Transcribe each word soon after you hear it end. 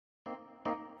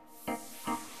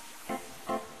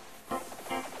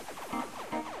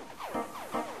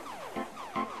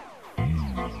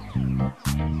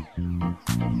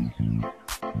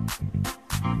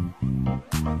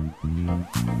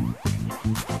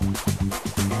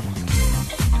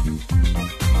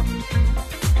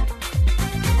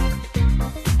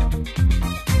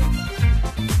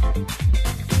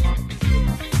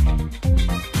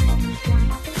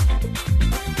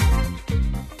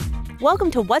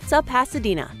Welcome to What's Up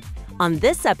Pasadena. On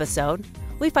this episode,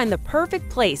 we find the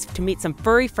perfect place to meet some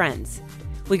furry friends.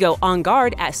 We go on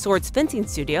guard at Sword's Fencing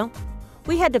Studio.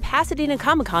 We head to Pasadena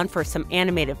Comic Con for some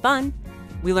animated fun.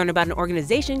 We learn about an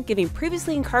organization giving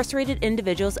previously incarcerated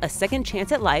individuals a second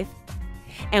chance at life.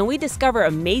 And we discover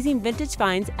amazing vintage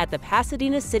finds at the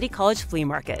Pasadena City College Flea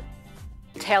Market.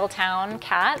 Tailtown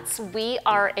Cats. We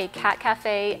are a cat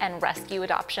cafe and rescue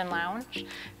adoption lounge.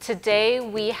 Today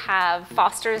we have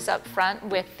fosters up front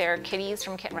with their kitties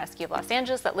from Kitten Rescue of Los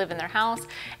Angeles that live in their house.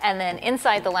 And then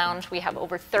inside the lounge we have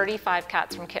over 35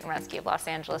 cats from Kitten Rescue of Los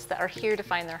Angeles that are here to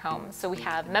find their homes. So we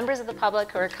have members of the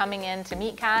public who are coming in to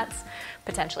meet cats,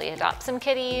 potentially adopt some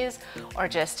kitties, or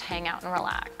just hang out and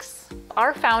relax.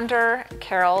 Our founder,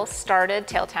 Carol, started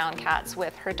Tailtown Cats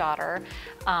with her daughter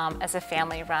as a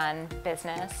family-run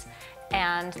business,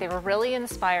 and they were really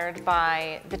inspired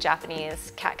by the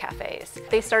Japanese cat cafes.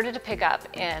 They started to pick up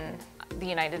in the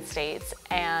United States,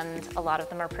 and a lot of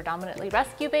them are predominantly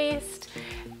rescue-based,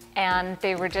 and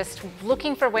they were just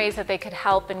looking for ways that they could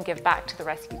help and give back to the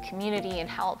rescue community and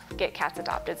help get cats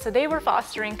adopted. So they were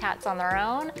fostering cats on their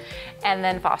own, and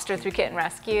then fostered through Kitten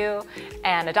Rescue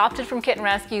and adopted from Kitten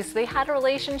Rescue. So they had a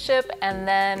relationship, and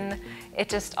then it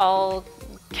just all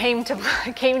came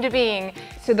to being.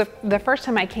 So the first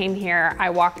time I came here, I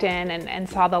walked in and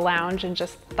saw the lounge and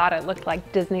just thought it looked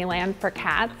like Disneyland for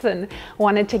cats, and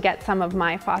wanted to get some of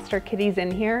my foster kitties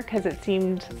in here because it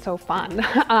seemed so fun.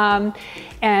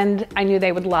 And I knew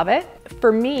they would love it.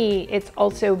 For me, it's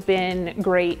also been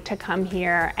great to come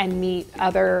here and meet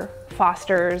other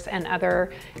fosters and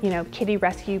other, kitty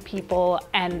rescue people,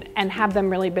 and have them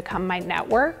really become my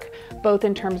network, both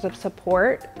in terms of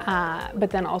support, but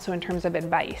then also in terms of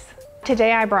advice.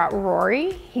 Today I brought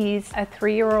Rory. He's a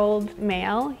 3-year-old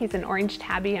male. He's an orange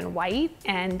tabby and white,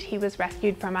 and he was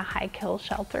rescued from a high kill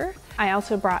shelter. I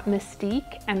also brought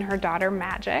Mystique and her daughter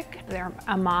Magic. They're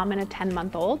a mom and a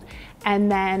 10-month-old,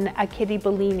 and then a kitty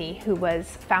Bellini who was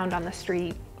found on the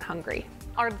street hungry.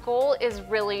 Our goal is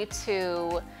really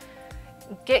to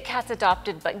get cats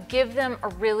adopted, but give them a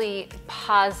really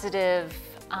positive,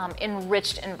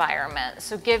 enriched environment.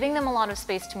 So giving them a lot of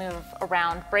space to move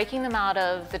around, breaking them out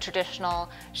of the traditional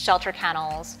shelter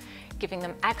kennels, giving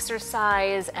them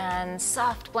exercise and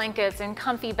soft blankets and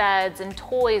comfy beds and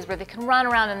toys where they can run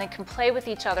around and they can play with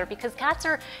each other, because cats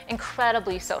are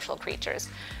incredibly social creatures.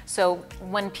 So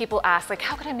when people ask, like,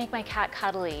 how can I make my cat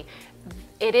cuddly?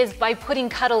 It is by putting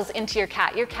cuddles into your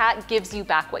cat. Your cat gives you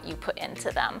back what you put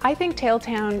into them. I think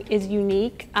Tailtown is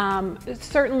unique.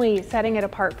 Certainly setting it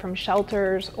apart from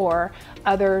shelters or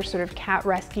other sort of cat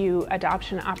rescue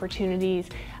adoption opportunities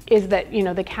is that,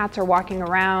 the cats are walking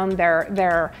around,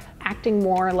 they're acting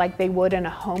more like they would in a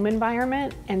home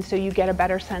environment, and so you get a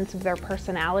better sense of their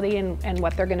personality and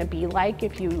what they're gonna be like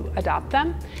if you adopt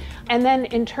them. And then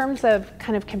in terms of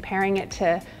kind of comparing it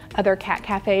to other cat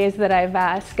cafes that I've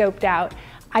scoped out,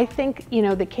 I think,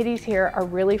 the kitties here are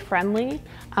really friendly.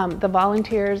 The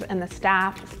volunteers and the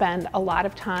staff spend a lot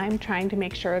of time trying to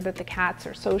make sure that the cats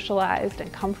are socialized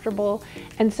and comfortable.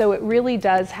 And so it really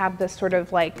does have this sort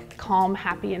of like calm,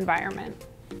 happy environment.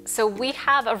 So we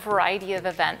have a variety of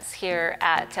events here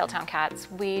at Tailtown Cats.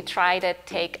 We try to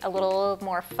take a little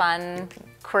more fun,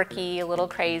 quirky, a little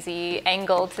crazy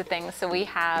angle to things. So we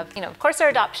have, of course, our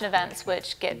adoption events,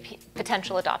 which get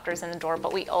potential adopters in the door,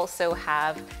 but we also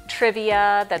have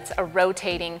trivia that's a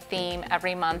rotating theme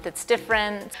every month. It's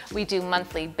different. We do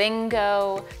monthly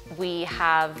bingo. We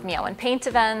have Meow and Paint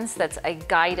events. That's a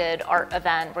guided art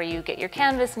event where you get your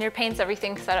canvas and your paints,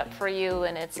 everything set up for you,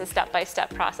 and it's a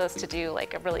step-by-step process to do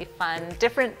like a really fun,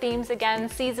 different themes again,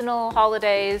 seasonal,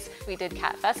 holidays. We did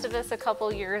Cat Festivus a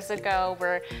couple years ago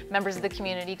where members of the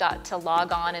community got to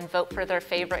log on and vote for their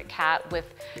favorite cat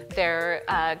with their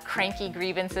cranky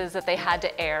grievances that they had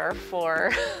to air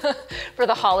for, for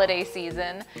the holiday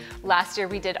season. Last year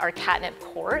we did our Catnip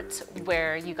Court,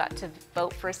 where you got to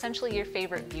vote for essentially your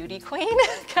favorite beauty queen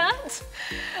cat.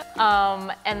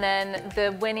 And then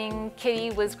the winning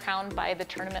kitty was crowned by the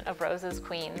Tournament of Roses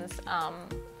Queens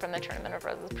from the Tournament of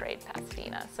Roses Parade,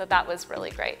 Pasadena. So that was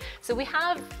really great. So we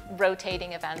have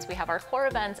rotating events. We have our core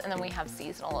events, and then we have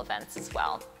seasonal events as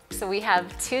well. So we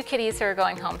have 2 kitties who are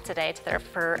going home today to their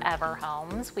forever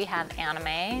homes. We have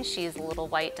Anime. She's a little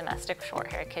white domestic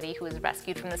short-haired kitty who was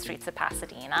rescued from the streets of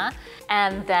Pasadena.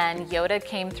 And then Yoda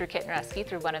came through Kitten Rescue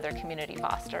through one of their community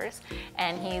fosters.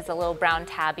 And he's a little brown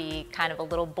tabby, kind of a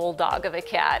little bulldog of a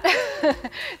cat.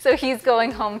 So he's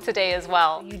going home today as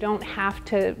well. You don't have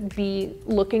to be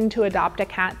looking to adopt a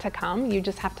cat to come. You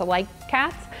just have to like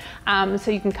cats.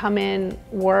 So you can come in,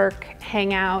 work,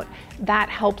 hang out. That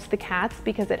helps the cats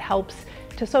because it helps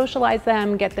to socialize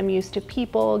them, get them used to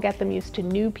people, get them used to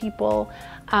new people.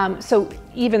 So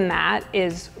even that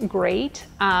is great.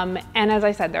 And as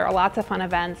I said, there are lots of fun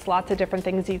events, lots of different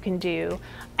things you can do.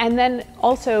 And then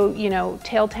also, you know,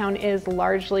 Tailtown is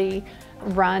largely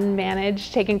run,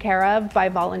 managed, taken care of by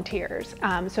volunteers.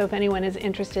 So if anyone is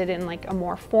interested in like a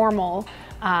more formal,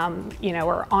 you know,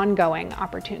 or ongoing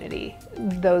opportunity,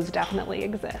 those definitely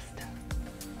exist.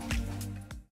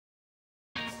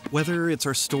 Whether it's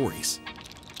our stories,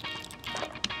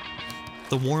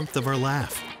 the warmth of our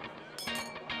laugh,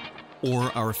 or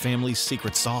our family's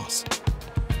secret sauce,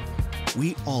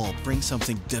 we all bring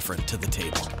something different to the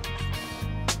table.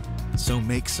 So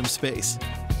make some space.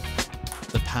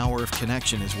 The power of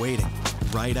connection is waiting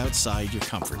right outside your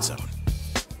comfort zone.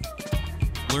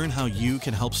 Learn how you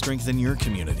can help strengthen your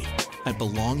community at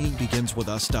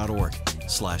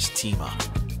belongingbeginswithus.org/teamup.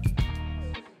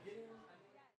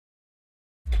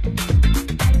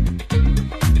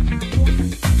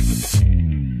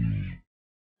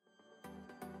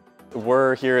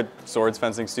 We're here at Swords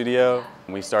Fencing Studio.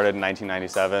 We started in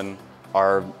 1997.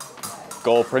 Our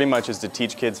goal pretty much is to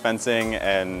teach kids fencing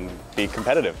and be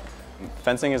competitive.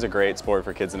 Fencing is a great sport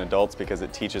for kids and adults because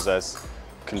it teaches us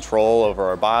control over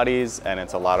our bodies, and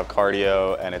it's a lot of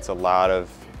cardio, and it's a lot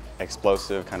of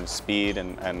explosive kind of speed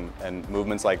and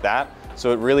movements like that.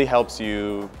 So it really helps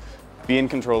you be in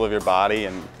control of your body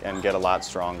and get a lot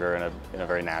stronger in a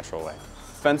very natural way.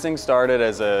 Fencing started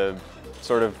as a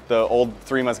sort of the old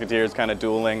Three Musketeers kind of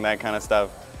dueling, that kind of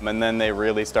stuff. And then they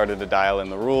really started to dial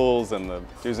in the rules and the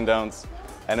do's and don'ts.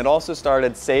 And it also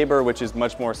started saber, which is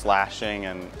much more slashing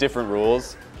and different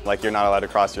rules, like you're not allowed to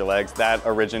cross your legs. That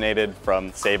originated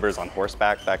from sabers on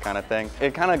horseback, that kind of thing.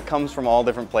 It kind of comes from all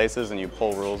different places and you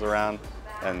pull rules around,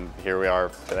 and here we are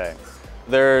today.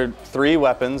 There are 3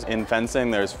 weapons in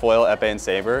fencing. There's foil, epee, and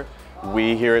saber.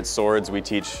 We here at Swords, we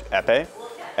teach epee.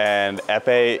 And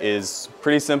epee is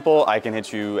pretty simple. I can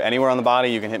hit you anywhere on the body,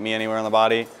 you can hit me anywhere on the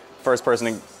body. First person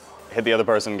to hit the other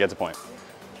person gets a point.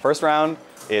 First round,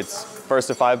 it's first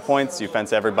to 5 points. You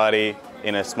fence everybody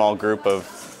in a small group of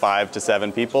 5 to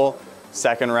 7 people.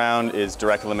 Second round is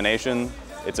direct elimination.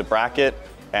 It's a bracket,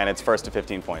 and it's first to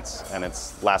 15 points, and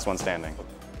it's last one standing.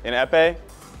 In epee,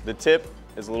 the tip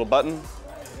is a little button.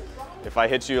 If I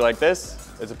hit you like this,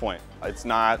 it's a point. It's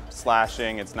not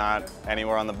slashing, it's not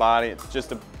anywhere on the body, it's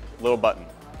just a little button.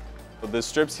 The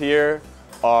strips here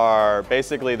are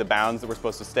basically the bounds that we're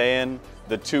supposed to stay in.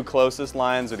 The 2 closest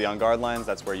lines are the on-guard lines,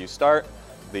 that's where you start.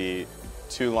 The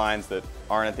 2 lines that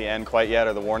aren't at the end quite yet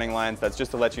are the warning lines. That's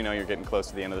just to let you know you're getting close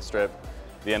to the end of the strip.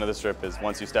 The end of the strip is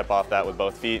once you step off that with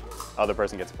both feet, other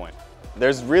person gets a point.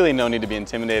 There's really no need to be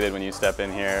intimidated when you step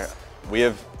in here. We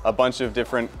have a bunch of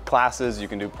different classes. You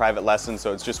can do private lessons,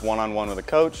 so it's just one-on-one with a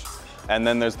coach. And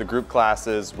then there's the group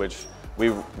classes, which we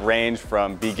range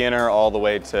from beginner all the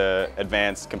way to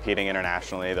advanced, competing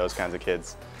internationally, those kinds of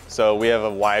kids. So we have a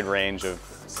wide range of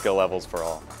skill levels for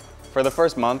all. For the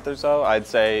first month or so, I'd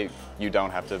say you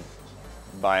don't have to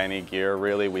buy any gear,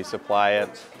 really. We supply it.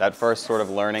 That first sort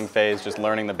of learning phase, just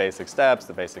learning the basic steps,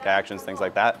 the basic actions, things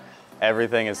like that,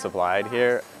 everything is supplied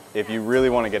here. If you really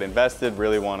want to get invested,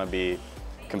 really want to be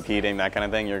competing, that kind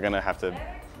of thing, you're going to have to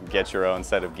get your own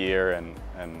set of gear and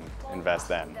invest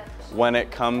then. When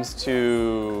it comes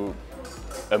to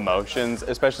emotions,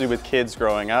 especially with kids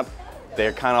growing up,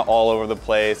 they're kind of all over the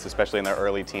place, especially in their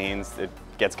early teens. It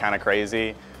gets kind of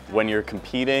crazy. When you're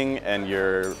competing and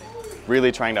you're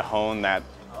really trying to hone that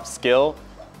skill,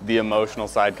 the emotional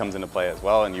side comes into play as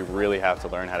well, and you really have to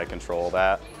learn how to control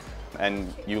that.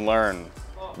 And you learn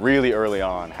really early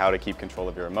on how to keep control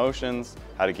of your emotions,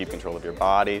 how to keep control of your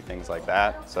body, things like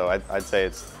that. So I'd say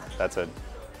that's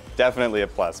definitely a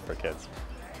plus for kids.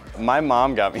 My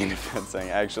mom got me into fencing,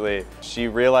 actually. She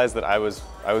realized that I was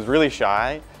really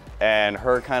shy, and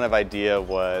her kind of idea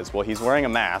was, well, he's wearing a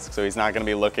mask, so he's not going to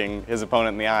be looking his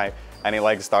opponent in the eye, and he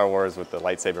likes Star Wars with the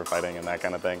lightsaber fighting and that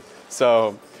kind of thing.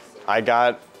 So I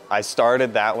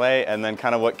started that way, and then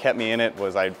kind of what kept me in it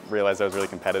was I realized I was really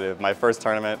competitive. My first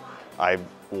tournament, I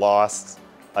lost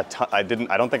a ton. I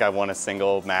don't think I won a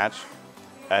single match,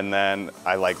 and then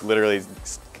I like literally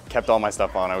kept all my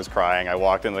stuff on. I was crying. I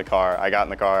walked into the car. I got in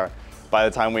the car. By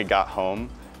the time we got home,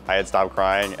 I had stopped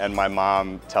crying, and my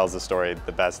mom tells the story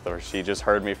the best, where she just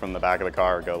heard me from the back of the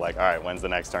car go like, all right, when's the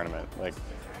next tournament? Like,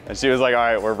 and she was like, all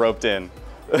right, we're roped in.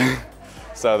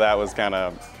 So that was kind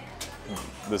of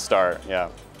the start, yeah.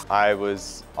 I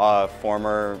was a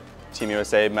former Team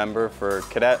USA member for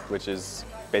cadet, which is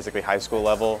basically high school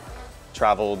level.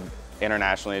 Traveled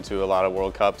internationally to a lot of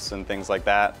World Cups and things like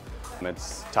that.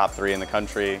 It's top 3 in the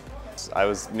country. I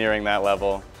was nearing that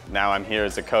level. Now I'm here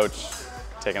as a coach,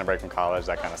 taking a break from college,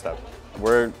 that kind of stuff.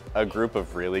 We're a group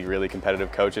of really, really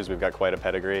competitive coaches. We've got quite a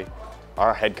pedigree.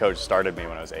 Our head coach started me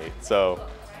when I was 8, so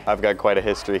I've got quite a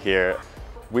history here.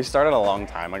 We started a long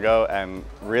time ago, and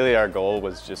really our goal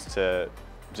was just to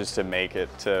make it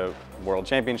to World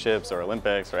Championships or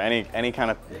Olympics or any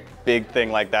kind of big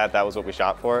thing like that. That was what we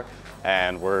shot for,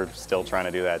 and we're still trying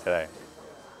to do that today.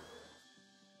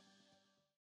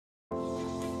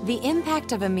 The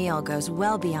impact of a meal goes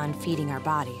well beyond feeding our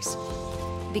bodies.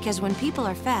 Because when people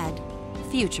are fed,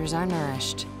 futures are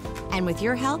nourished. And with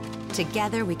your help,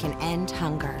 together we can end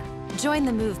hunger. Join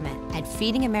the movement at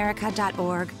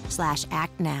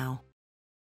feedingamerica.org/actnow.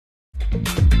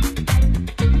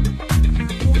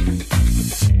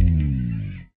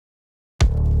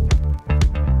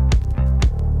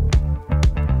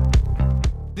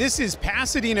 This is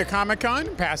Pasadena Comic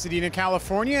Con, Pasadena,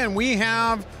 California, and we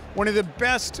have one of the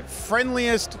best,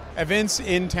 friendliest events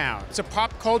in town. It's a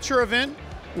pop culture event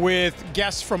with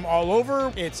guests from all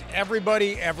over. It's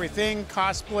everybody, everything,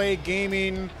 cosplay,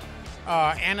 gaming,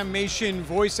 animation,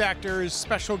 voice actors,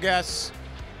 special guests,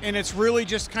 and it's really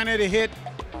just kind of to hit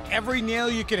every nail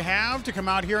you could have to come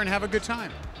out here and have a good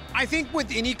time. I think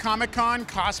with any Comic-Con,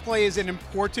 cosplay is an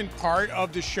important part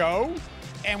of the show,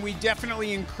 and we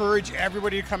definitely encourage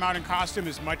everybody to come out in costume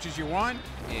as much as you want.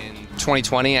 In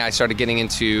 2020, I started getting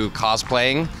into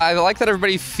cosplaying. I like that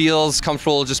everybody feels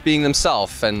comfortable just being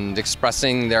themselves and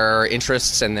expressing their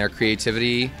interests and their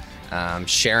creativity,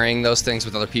 sharing those things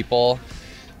with other people.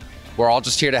 We're all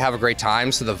just here to have a great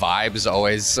time, so the vibe is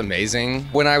always amazing.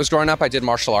 When I was growing up, I did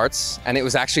martial arts, and it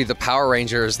was actually the Power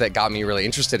Rangers that got me really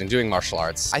interested in doing martial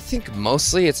arts. I think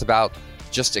mostly it's about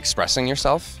just expressing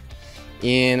yourself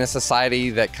in a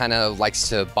society that kind of likes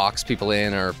to box people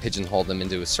in or pigeonhole them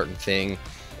into a certain thing.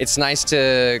 It's nice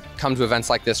to come to events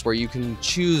like this where you can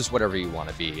choose whatever you want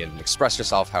to be and express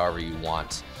yourself however you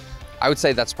want. I would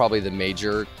say that's probably the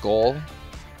major goal,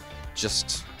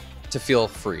 just to feel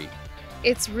free.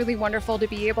 It's really wonderful to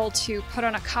be able to put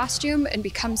on a costume and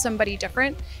become somebody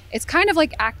different. It's kind of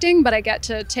like acting, but I get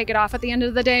to take it off at the end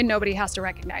of the day. Nobody has to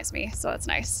recognize me, so it's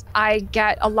nice. I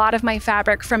get a lot of my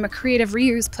fabric from a creative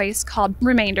reuse place called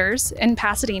Remainders in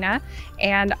Pasadena,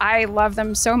 and I love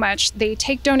them so much. They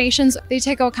take donations, they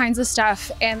take all kinds of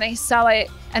stuff, and they sell it,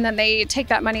 and then they take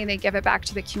that money and they give it back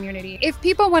to the community. If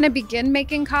people want to begin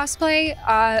making cosplay,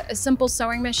 a simple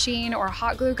sewing machine or a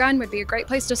hot glue gun would be a great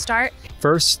place to start.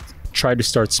 First, try to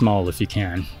start small if you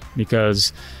can,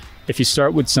 because if you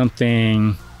start with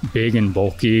something big and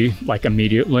bulky, like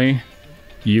immediately,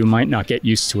 you might not get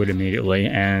used to it immediately,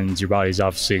 and your body's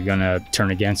obviously gonna turn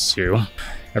against you.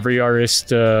 Every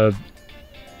artist,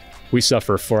 we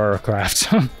suffer for our craft,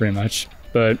 pretty much,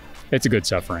 but it's a good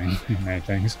suffering in many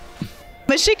things.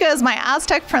 Mexica is my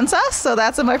Aztec princess, so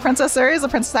that's in my princess series, the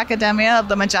Princess Academia of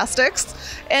the Majestics,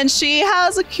 and she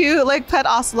has a cute like pet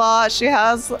ocelot. She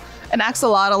has an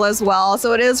axolotl as well.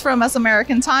 So it is from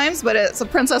Mesoamerican times, but it's a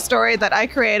princess story that I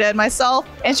created myself.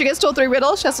 And she gets told 3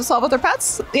 riddles she has to solve with her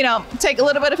pets. You know, take a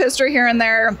little bit of history here and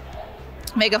there,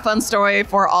 make a fun story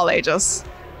for all ages.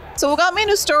 So what got me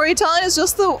into storytelling is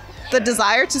just the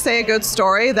desire to say a good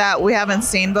story that we haven't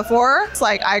seen before. It's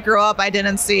like I grew up, I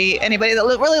didn't see anybody that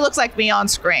really looks like me on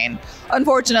screen.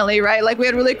 Unfortunately, right? Like we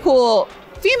had really cool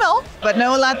female, but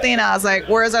no Latinas. Like,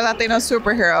 where's our Latino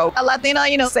superhero? A Latina,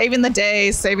 you know, saving the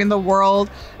day, saving the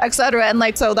world, etc. And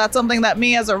like, so that's something that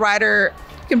me as a writer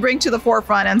can bring to the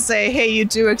forefront and say, hey, you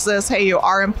do exist. Hey, you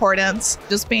are important.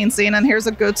 Just being seen. And here's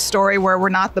a good story where we're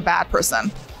not the bad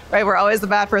person, right? We're always the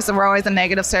bad person. We're always a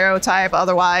negative stereotype.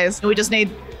 Otherwise, we just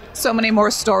need so many more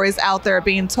stories out there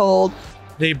being told.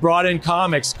 They brought in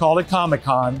comics, called it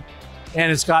Comic-Con,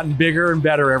 and it's gotten bigger and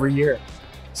better every year.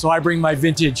 So I bring my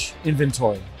vintage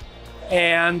inventory,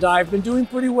 and I've been doing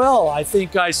pretty well. I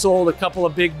think I sold a couple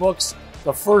of big books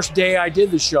the first day I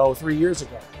did the show 3 years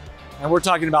ago, and we're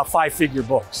talking about 5-figure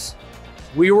books.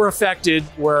 We were affected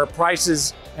where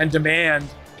prices and demand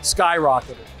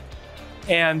skyrocketed,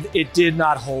 and it did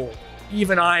not hold.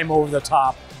 Even I'm over the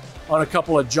top on a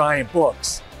couple of giant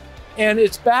books. And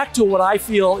it's back to what I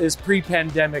feel is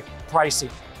pre-pandemic pricing,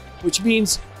 which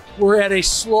means we're at a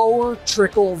slower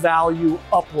trickle value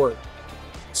upward.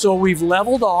 So we've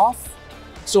leveled off.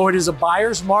 So it is a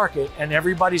buyer's market, and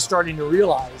everybody's starting to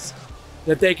realize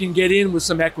that they can get in with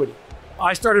some equity.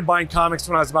 I started buying comics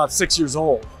when I was about 6 years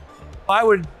old. I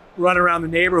would run around the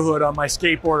neighborhood on my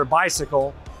skateboard or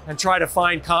bicycle and try to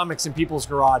find comics in people's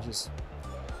garages.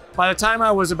 By the time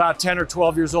I was about 10 or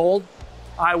 12 years old,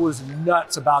 I was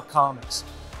nuts about comics.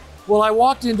 Well, I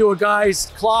walked into a guy's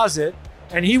closet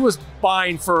and he was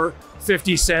buying for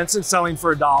 50 cents and selling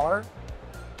for $1,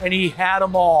 and he had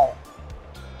them all.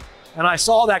 And I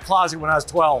saw that closet when I was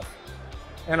 12,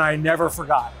 and I never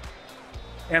forgot.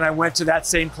 And I went to that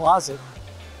same closet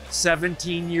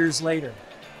 17 years later,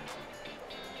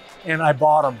 and I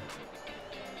bought them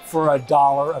for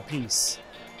 $1 a piece.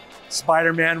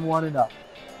 Spider-Man 1 and up.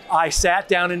 I sat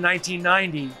down in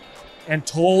 1990 and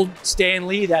told Stan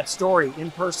Lee that story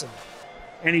in person.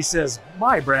 And he says,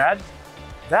 "My Brad,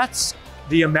 that's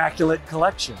the Immaculate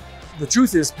Collection." The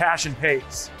truth is, passion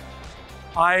pays.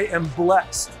 I am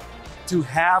blessed to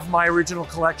have my original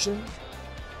collection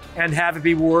and have it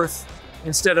be worth,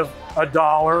 instead of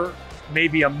 $1,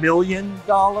 maybe $1 million.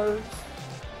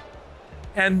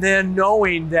 And then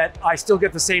knowing that I still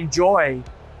get the same joy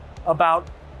about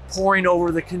poring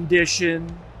over the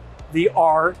condition, the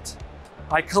art.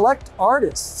 I collect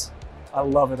artists. I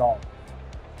love it all.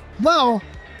 Well,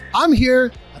 I'm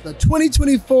here at the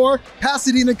 2024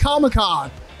 Pasadena Comic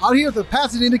Con, out here at the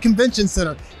Pasadena Convention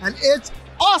Center, and it's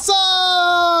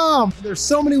awesome! There's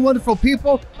so many wonderful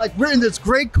people. Like, we're in this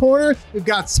great corner. We've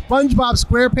got SpongeBob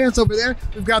SquarePants over there.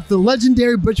 We've got the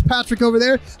legendary Butch Patrick over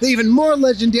there. The even more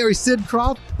legendary Sid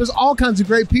Croft. There's all kinds of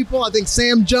great people. I think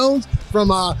Sam Jones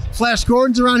from Flash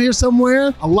Gordon's around here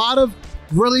somewhere. A lot of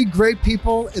really great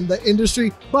people in the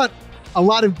industry, but a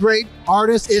lot of great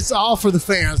artists. It's all for the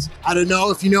fans. I don't know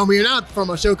if you know me or not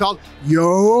from a show called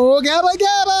Yo Gabba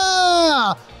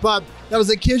Gabba, but that was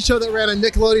a kids show that ran on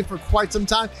Nickelodeon for quite some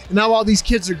time. And now all these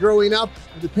kids are growing up,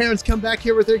 and the parents come back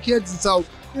here with their kids. And so,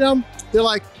 you know, they're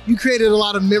like, you created a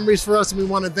lot of memories for us and we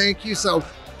want to thank you. So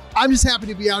I'm just happy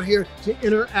to be out here to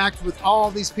interact with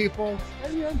all these people.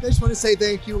 And you know, they just want to say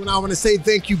thank you, and I want to say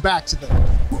thank you back to them.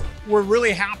 We're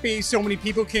really happy so many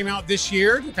people came out this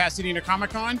year to Pasadena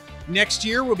Comic Con. Next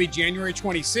year will be January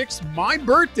 26th, my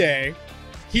birthday,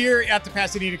 here at the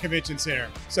Pasadena Convention Center.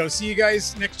 So see you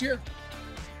guys next year.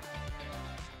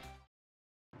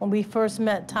 When we first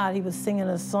met Todd, he was singing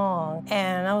a song,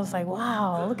 and I was like,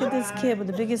 wow, look at this kid with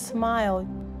the biggest smile.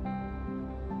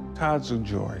 Todd's a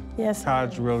joy. Yes.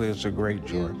 Todd's really is a great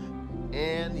joy.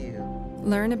 And you.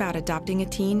 Learn about adopting a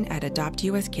teen at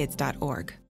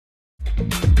adoptuskids.org.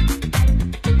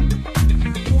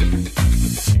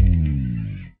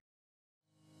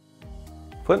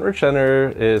 Flintridge Center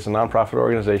is a nonprofit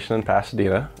organization in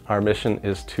Pasadena. Our mission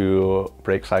is to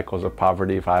break cycles of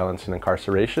poverty, violence, and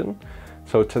incarceration.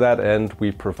 So to that end,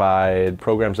 we provide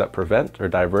programs that prevent or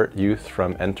divert youth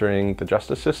from entering the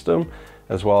justice system,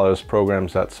 as well as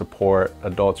programs that support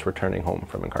adults returning home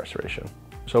from incarceration.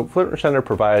 So Flintridge Center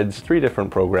provides 3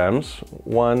 different programs.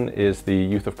 One is the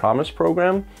Youth of Promise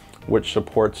program, which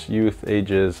supports youth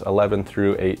ages 11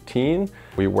 through 18.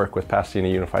 We work with Pasadena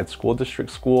Unified School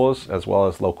District schools, as well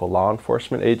as local law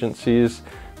enforcement agencies,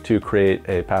 to create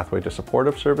a pathway to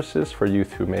supportive services for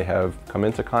youth who may have come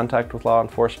into contact with law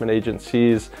enforcement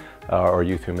agencies, or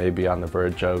youth who may be on the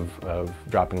verge of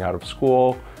dropping out of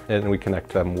school. And we connect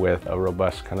them with a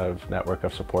robust kind of network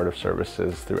of supportive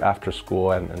services through after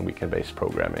school and weekend-based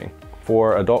programming.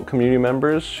 For adult community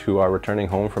members who are returning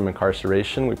home from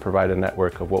incarceration, we provide a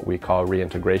network of what we call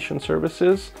reintegration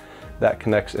services that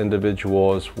connects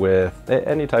individuals with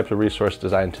any type of resource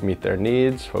designed to meet their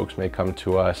needs. Folks may come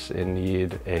to us in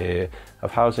need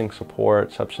of housing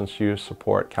support, substance use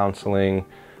support, counseling,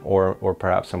 or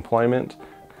perhaps employment.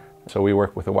 So we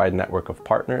work with a wide network of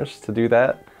partners to do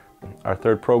that. Our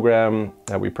third program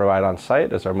that we provide on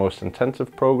site is our most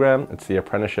intensive program. It's the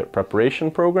Apprenticeship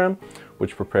Preparation Program,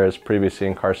 which prepares previously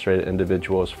incarcerated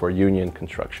individuals for union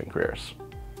construction careers.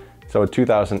 So in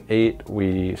 2008,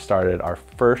 we started our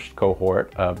first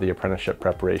cohort of the Apprenticeship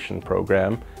Preparation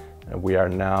Program, and we are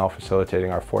now facilitating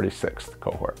our 46th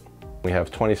cohort. We have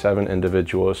 27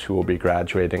 individuals who will be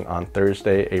graduating on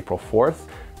Thursday, April 4th.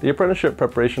 The Apprenticeship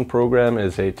Preparation Program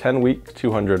is a 10-week,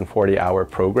 240-hour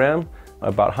program.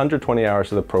 About 120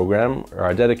 hours of the program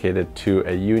are dedicated to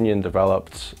a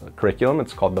union-developed curriculum.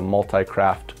 It's called the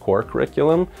Multi-Craft Core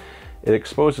Curriculum. It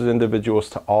exposes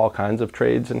individuals to all kinds of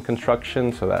trades in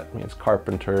construction, so that means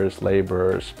carpenters,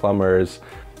 laborers, plumbers.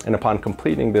 And upon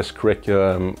completing this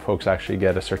curriculum, folks actually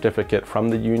get a certificate from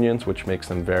the unions, which makes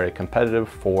them very competitive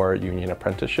for union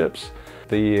apprenticeships.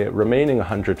 The remaining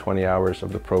 120 hours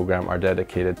of the program are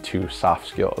dedicated to soft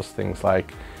skills, things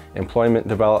like employment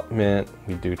development.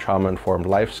 We do trauma-informed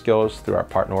life skills through our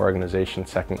partner organization,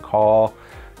 Second Call.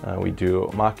 We do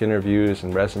mock interviews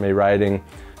and resume writing.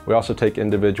 We also take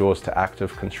individuals to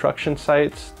active construction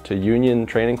sites, to union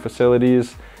training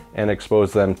facilities, and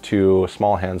expose them to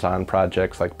small hands-on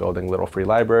projects like building little free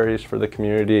libraries for the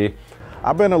community.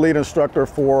 I've been a lead instructor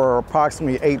for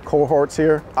approximately 8 cohorts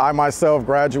here. I myself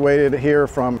graduated here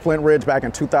from Flintridge back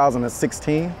in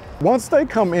 2016. Once they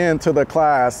come into the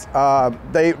class,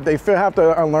 they have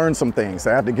to unlearn some things.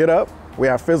 They have to get up. We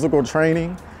have physical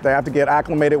training. They have to get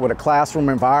acclimated with a classroom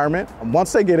environment.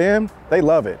 Once they get in, they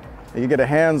love it. You get a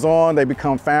hands-on, they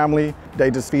become family,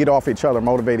 they just feed off each other,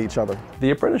 motivate each other.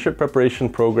 The apprenticeship preparation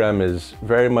program is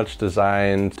very much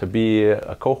designed to be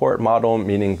a cohort model,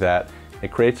 meaning that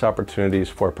it creates opportunities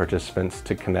for participants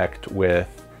to connect with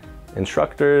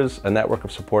instructors, a network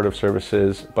of supportive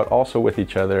services, but also with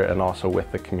each other and also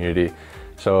with the community.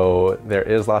 So there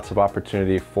is lots of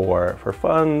opportunity for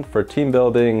fun, for team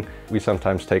building. We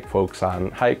sometimes take folks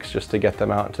on hikes just to get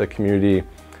them out into the community.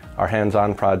 Our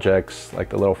hands-on projects, like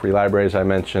the little free libraries I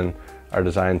mentioned, are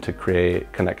designed to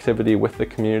create connectivity with the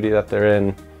community that they're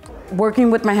in.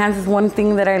 Working with my hands is one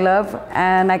thing that I love,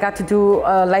 and I got to do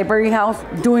a library house.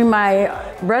 Doing my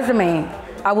resume,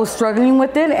 I was struggling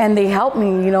with it and they helped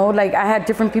me, you know, like I had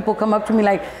different people come up to me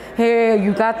like, hey,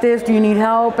 you got this, do you need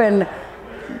help? And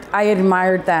I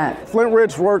admired that.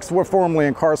 Flintridge works with formerly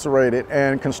incarcerated,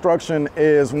 and construction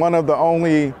is one of the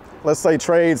only, let's say,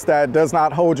 trades that does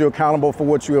not hold you accountable for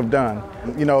what you have done.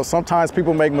 You know, sometimes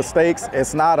people make mistakes.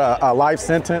 It's not a life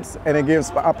sentence, and it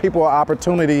gives people an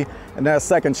opportunity and a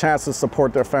second chance to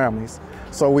support their families.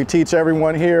 So we teach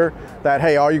everyone here that,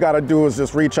 hey, all you gotta do is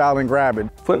just reach out and grab it.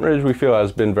 Flintridge, we feel,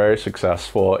 has been very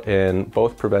successful in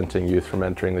both preventing youth from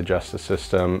entering the justice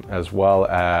system as well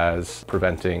as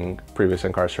preventing previous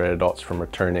incarcerated adults from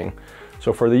returning.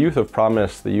 So for the youth of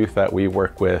promise, the youth that we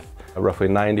work with, roughly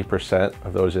 90%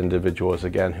 of those individuals,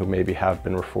 again, who maybe have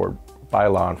been referred by a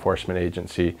law enforcement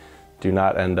agency, do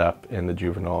not end up in the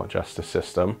juvenile justice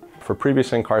system. For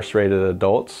previous incarcerated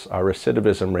adults, our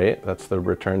recidivism rate, that's the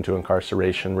return to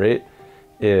incarceration rate,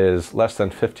 is less than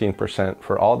 15%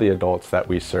 for all the adults that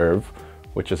we serve,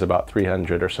 which is about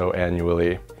 300 or so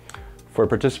annually. For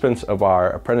participants of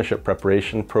our apprenticeship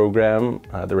preparation program,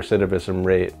 the recidivism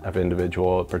rate of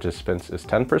individual participants is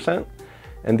 10%.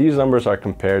 And these numbers are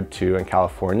compared to in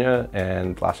California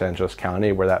and Los Angeles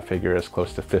County, where that figure is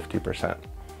close to 50%.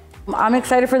 I'm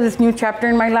excited for this new chapter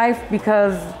in my life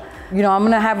because, you know, I'm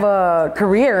gonna have a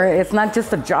career. It's not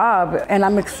just a job, and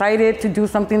I'm excited to do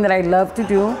something that I love to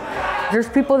do. There's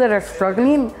people that are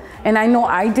struggling, and I know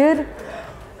I did.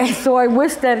 And so I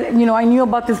wish that, you know, I knew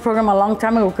about this program a long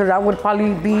time ago, because I would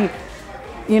probably be,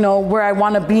 you know, where I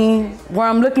wanna be, where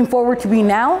I'm looking forward to be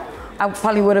now. I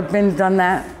probably would have done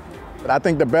that. I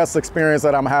think the best experience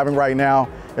that I'm having right now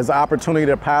is the opportunity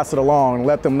to pass it along and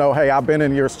let them know, hey, I've been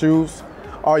in your shoes.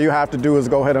 All you have to do is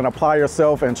go ahead and apply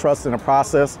yourself and trust in the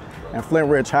process, and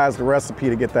Flintridge has the recipe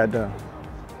to get that done.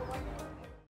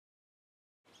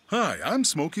 Hi, I'm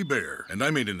Smokey Bear, and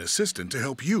I made an assistant to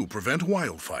help you prevent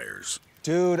wildfires.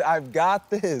 Dude, I've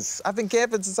got this. I've been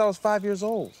camping since I was 5 years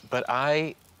old. But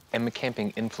I am a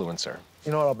camping influencer.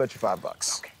 You know what, I'll bet you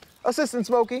 $5. Okay. Assistant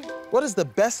Smokey, what is the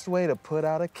best way to put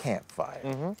out a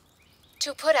campfire?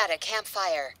 To put out a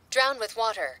campfire, drown with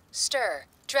water, stir,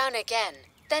 drown again.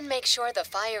 Then make sure the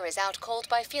fire is out cold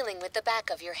by feeling with the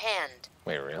back of your hand.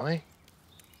 Wait, really?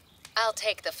 I'll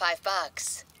take the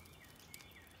 $5.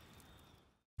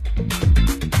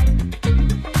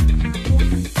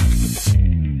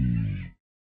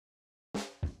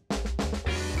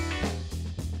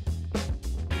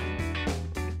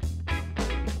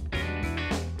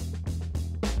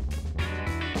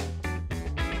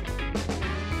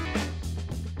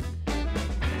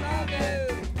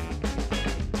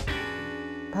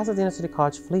 Pasadena City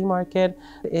College Flea Market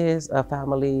is a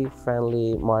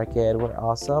family-friendly market. We're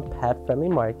also a pet-friendly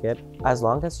market. As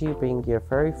long as you bring your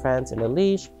furry friends in a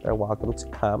leash, they're welcome to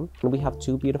come. And we have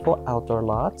 2 beautiful outdoor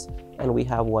lots, and we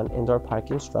have 1 indoor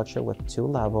parking structure with 2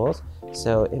 levels.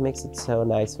 So it makes it so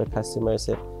nice for customers.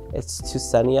 If it's too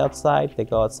sunny outside, they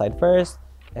go outside first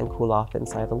and cool off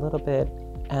inside a little bit.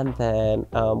 And then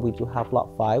we do have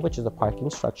lot 5, which is a parking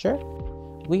structure.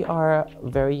 We are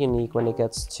very unique when it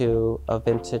gets to a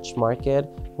vintage market.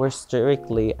 We're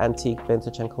strictly antique,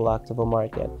 vintage, and collectible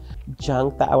market.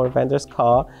 Junk that our vendors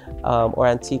call, or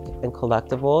antique and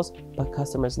collectibles, but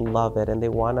customers love it and they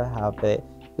want to have it.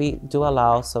 We do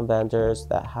allow some vendors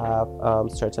that have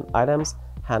certain items,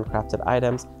 handcrafted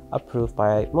items, approved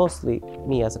by mostly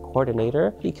me as a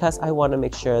coordinator, because I want to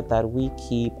make sure that we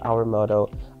keep our motto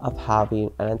of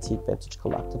having an antique, vintage,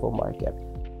 collectible market.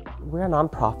 We're a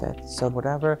nonprofit, so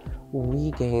whatever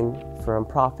we gain from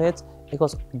profits, it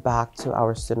goes back to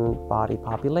our student body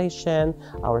population,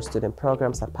 our student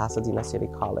programs at Pasadena City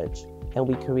College. And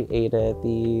we created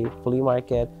the Flea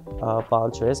Market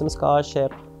Volunteerism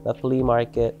Scholarship, the Flea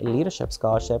Market Leadership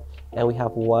Scholarship, and we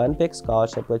have one big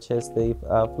scholarship, which is the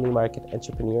Flea Market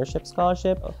Entrepreneurship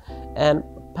Scholarship. And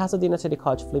Pasadena City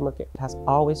College Flea Market has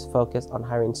always focused on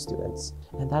hiring students.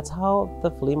 And that's how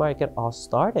the flea market all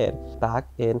started. Back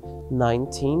in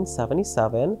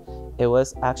 1977, it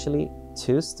was actually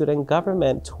two student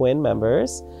government twin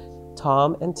members,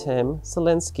 Tom and Tim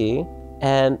Selinsky,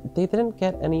 and they didn't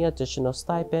get any additional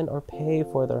stipend or pay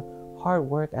for their hard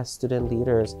work as student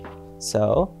leaders.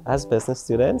 So, as business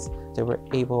students, they were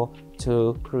able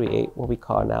to create what we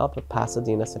call now the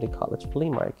Pasadena City College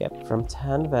Flea Market. From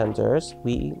 10 vendors,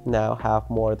 we now have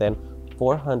more than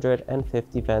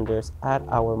 450 vendors at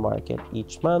our market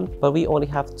each month, but we only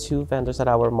have 2 vendors at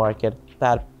our market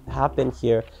that have been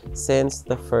here since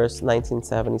the first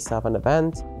 1977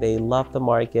 event. They love the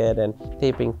market and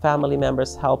they bring family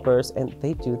members, helpers, and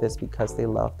they do this because they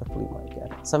love the flea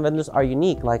market. Some vendors are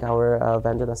unique, like our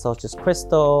vendor that sells just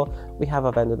crystal. We have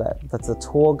a vendor that's a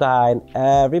tool guy, and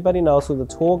everybody knows who the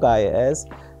tool guy is.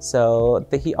 So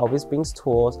he always brings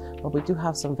tools, but we do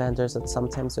have some vendors that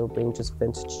sometimes they'll bring just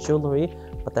vintage jewelry,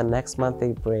 but the next month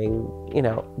they bring,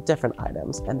 different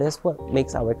items. And this is what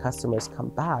makes our customers come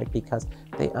back, because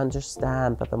they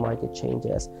understand that the market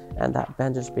changes and that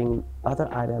vendors bring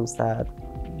other items that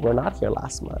were not here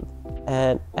last month.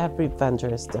 And every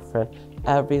vendor is different.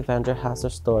 Every vendor has their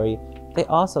story. They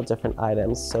also have different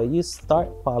items. So you start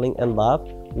falling in love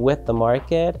with the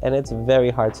market and it's very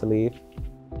hard to leave.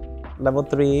 Level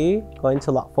 3, going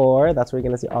to lot 4, that's where you're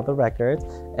gonna see all the records.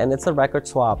 And it's a record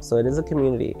swap, so it is a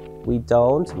community. We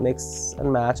don't mix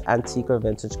and match antique or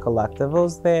vintage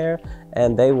collectibles there,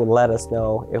 and they will let us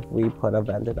know if we put a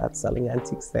vendor that's selling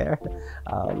antiques there.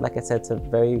 Like I said, it's a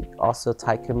very also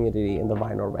tight community in the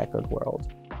vinyl record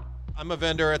world. I'm a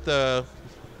vendor at the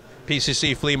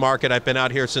PCC Flea Market. I've been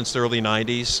out here since the early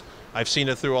 90s. I've seen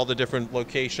it through all the different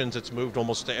locations. It's moved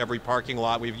almost to every parking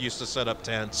lot. We've used to set up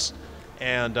tents.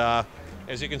 And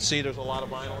as you can see, there's a lot of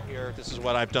vinyl here. This is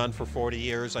what I've done for 40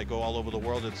 years. I go all over the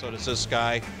world, and so does this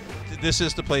guy. This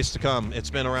is the place to come. It's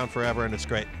been around forever, and it's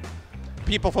great.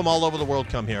 People from all over the world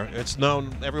come here. It's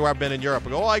known everywhere I've been in Europe. I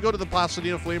go, I go to the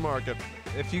Pasadena Flea Market.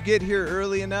 If you get here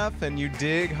early enough and you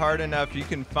dig hard enough, you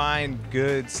can find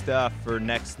good stuff for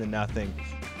next to nothing.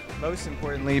 Most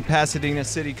importantly, Pasadena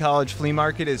City College Flea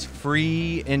Market is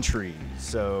free entry.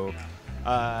 So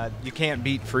you can't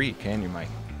beat free, can you, Mike?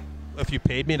 If you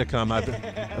paid me to come, I'd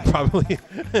probably.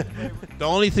 The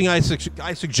only thing I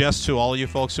suggest to all of you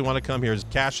folks who want to come here is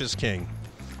cash is king.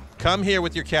 Come here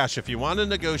with your cash. If you want to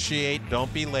negotiate,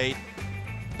 don't be late.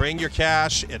 Bring your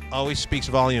cash. It always speaks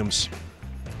volumes.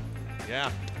 Yeah.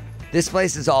 This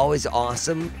place is always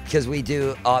awesome because we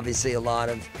do obviously a lot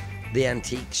of the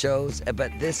antique shows,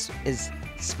 but this is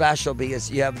special because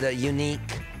you have the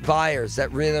unique buyers that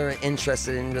really are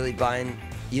interested in really buying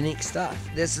unique stuff.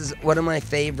 This is one of my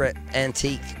favorite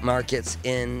antique markets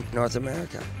in North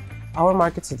America. Our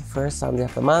markets are the first Sunday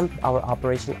of the month. Our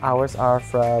operation hours are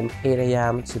from 8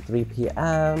 a.m. to 3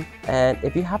 p.m. And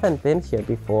if you haven't been here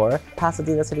before,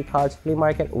 Pasadena City College Flea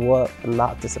Market will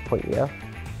not disappoint you.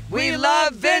 We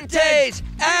love vintage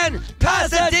and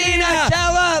Pasadena,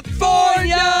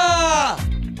 California!